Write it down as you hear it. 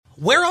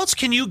where else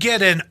can you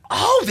get an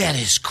that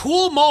is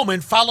cool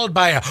moment followed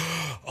by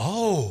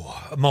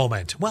a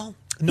moment? Well,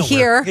 nowhere.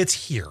 Here. It's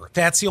here.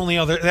 That's the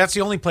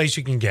only place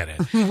you can get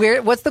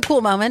it. What's the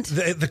cool moment?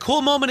 The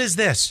cool moment is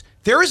this.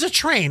 There is a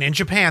train in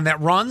Japan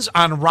that runs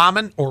on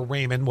ramen or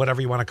ramen,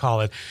 whatever you want to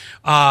call it,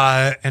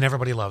 and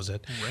everybody loves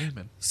it.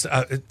 Ramen.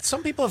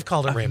 Some people have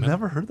called it ramen. I've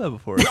never heard that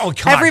before. Oh,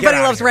 come on, Everybody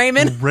get out loves of here.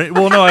 ramen.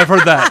 Well, no, I've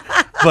heard that,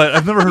 but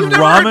I've never heard You've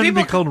never heard ramen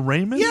people- be called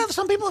ramen. Yeah,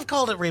 some people have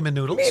called it ramen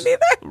noodles. Me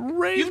neither.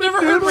 Ramen You've never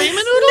heard noodles? ramen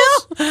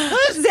noodles?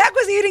 No. Zach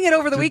was eating it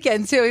over the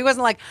weekend, too. He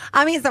wasn't like,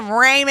 I'm eating some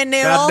ramen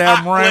noodles.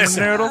 Goddamn ramen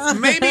Listen, noodles.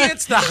 maybe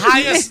it's the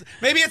highest.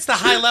 Maybe it's the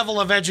high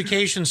level of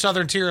education,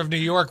 southern tier of New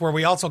York, where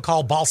we also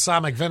call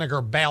balsamic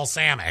vinegar balsamic.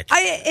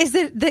 Is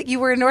it that you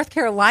were in North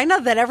Carolina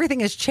that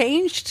everything has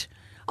changed?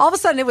 All of a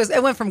sudden, it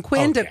went from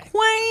Quinn to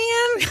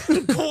Quinn.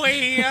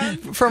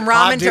 Quayan. From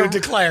ramen to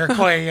declare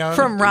Quayan.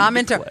 From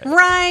ramen to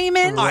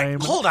ramen. All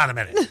right, hold on a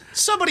minute.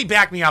 Somebody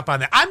back me up on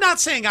that. I'm not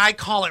saying I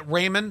call it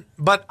ramen,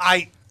 but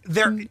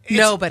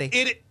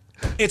Nobody.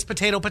 It's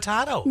potato.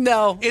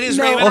 No. It is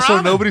No. ramen Also,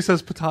 ramen. nobody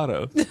says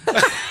potato. Just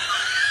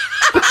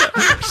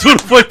want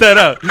to point that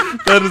out.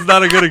 That is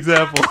not a good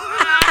example.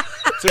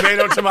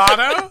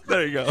 Tomato?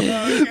 There you go.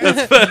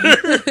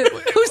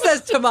 Who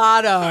says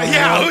tomato?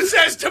 Yeah, who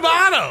says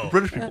tomato?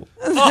 British people.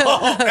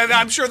 Oh, and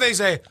I'm sure they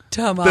say,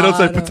 Tomato. They don't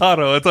say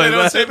potato. I'll tell they you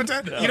don't that. say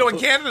potato. You know, in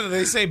Canada,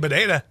 they say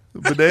banana.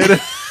 Banana.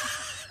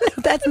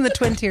 That's in the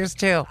Twin Tiers,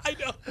 too. I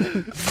know.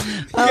 You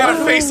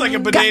got a face like a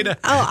banana.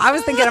 I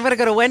was thinking I'm going to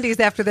go to Wendy's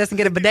after this and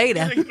get a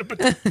banana.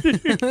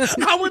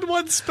 How would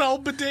one spell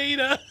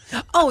banana?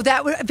 Oh,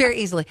 that would very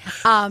easily.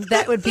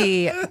 That would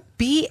be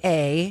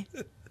BADADA.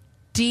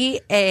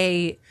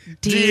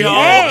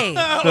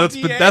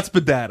 That's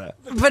badada.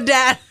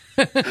 Badada.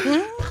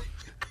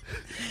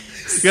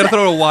 You got to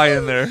throw a Y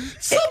in there.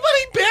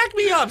 Somebody back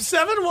me up.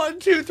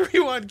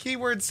 71231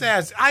 keyword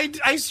says.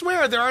 I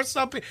swear there are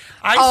some people.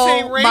 I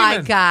say ramen. Oh, my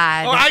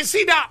God. Oh, I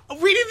see now.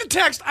 Reading the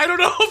text, I don't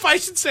know if I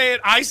should say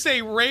it. I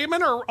say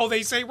Raymond or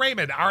they say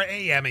Raymond.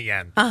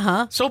 R-A-M-E-N.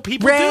 Uh-huh. So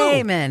people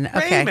Raymond. do.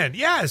 Okay. Raymond,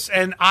 yes.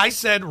 And I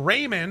said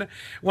Raymond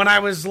when I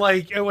was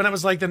like the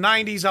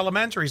 90s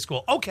elementary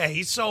school.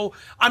 Okay, so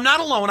I'm not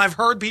alone. I've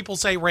heard people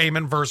say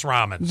Raymond versus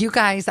ramen. You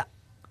guys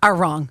are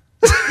wrong.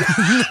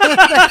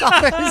 That's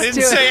all there is Didn't to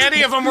it. say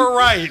any of them were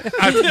right. And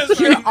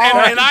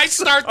I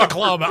start the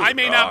club. I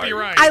may not be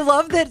right. I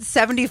love that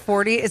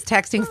 7040 is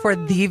texting for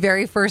the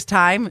very first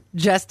time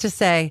just to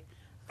say,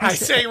 I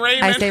say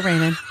Raymond. I say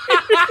Raymond.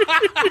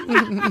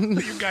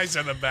 You guys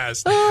are the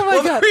best. Oh,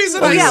 my God. The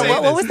reason Well, I yeah, say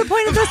what was the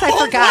point of this?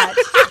 I forgot.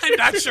 I'm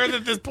not sure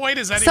that this point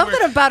is anywhere.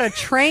 Something about a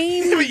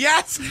train.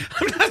 Yes.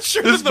 I'm not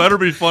sure. This better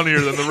be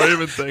funnier than the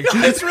Raven thing.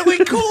 It's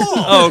really cool.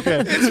 Oh, okay.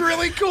 It's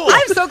really cool.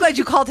 I'm so glad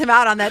you called him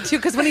out on that, too,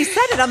 because when he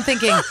said it, I'm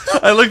thinking,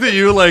 I looked at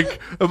you like,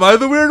 am I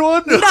the weird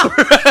one? no.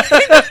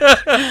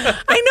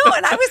 I know,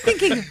 and I was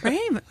thinking,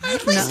 Raymond.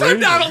 At least I'm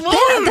not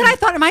alone. Then I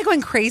thought, am I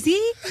going crazy?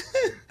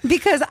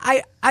 Because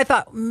I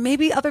thought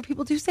maybe other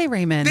people do say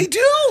Raymond. They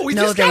do. We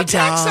No, just got they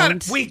text on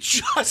don't. it. We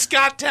just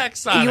got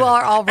text on it. You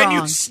are all And wrong.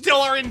 you still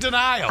are in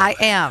denial. I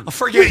am.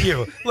 Forget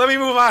you. Let me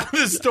move on to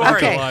the story.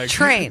 Okay,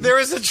 train. There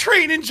is a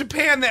train in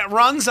Japan that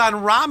runs on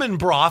ramen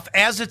broth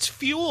as its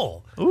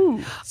fuel.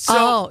 Ooh.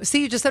 So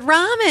you just said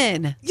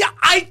ramen. Yeah,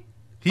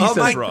 He says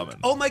ramen.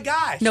 Oh my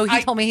gosh. No,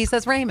 he told me he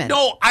says Raymond.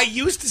 No, I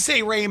used to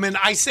say Raymond.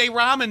 I say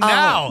ramen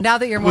now. Now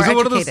that you're more Was it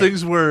one of educated. those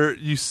things where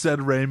you said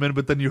Raymond,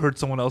 but then you heard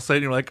someone else say it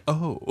and you're like,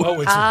 oh.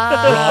 Oh, it's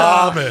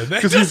ramen.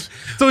 Because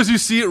so as you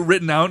see it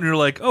written out and you're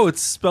like, oh,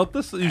 it's spelled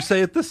this, you say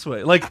it this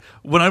way. Like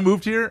when I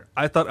moved here,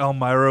 I thought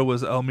Elmira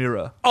was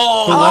Elmira.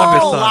 Oh, The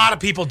longest a time. lot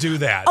of people do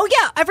that. Oh,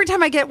 yeah. Every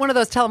time I get one of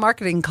those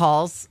telemarketing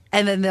calls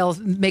and then they'll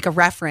make a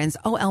reference.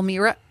 Oh,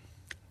 Elmira.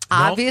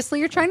 Obviously,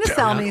 you're trying to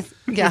sell me.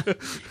 Yeah.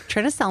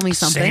 Trying to sell me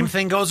something. Same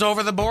thing goes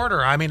over the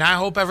border. I mean, I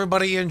hope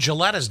everybody in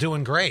Gillette is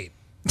doing great.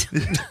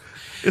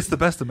 It's the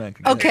best a man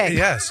can get. Okay.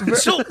 Yes.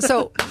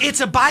 So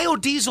it's a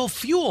biodiesel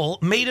fuel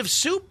made of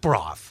soup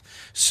broth.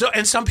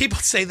 And some people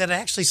say that it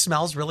actually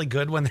smells really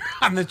good when they're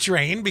on the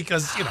train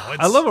because, it's...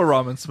 I love a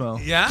ramen smell.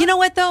 Yeah? You know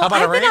what, though? How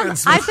about a ramen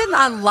smell? I've been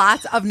on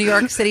lots of New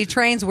York City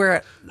trains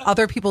where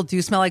other people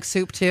do smell like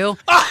soup, too.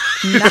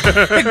 Not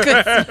a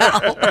good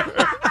smell.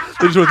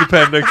 They just went to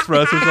Panda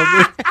Express or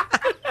something.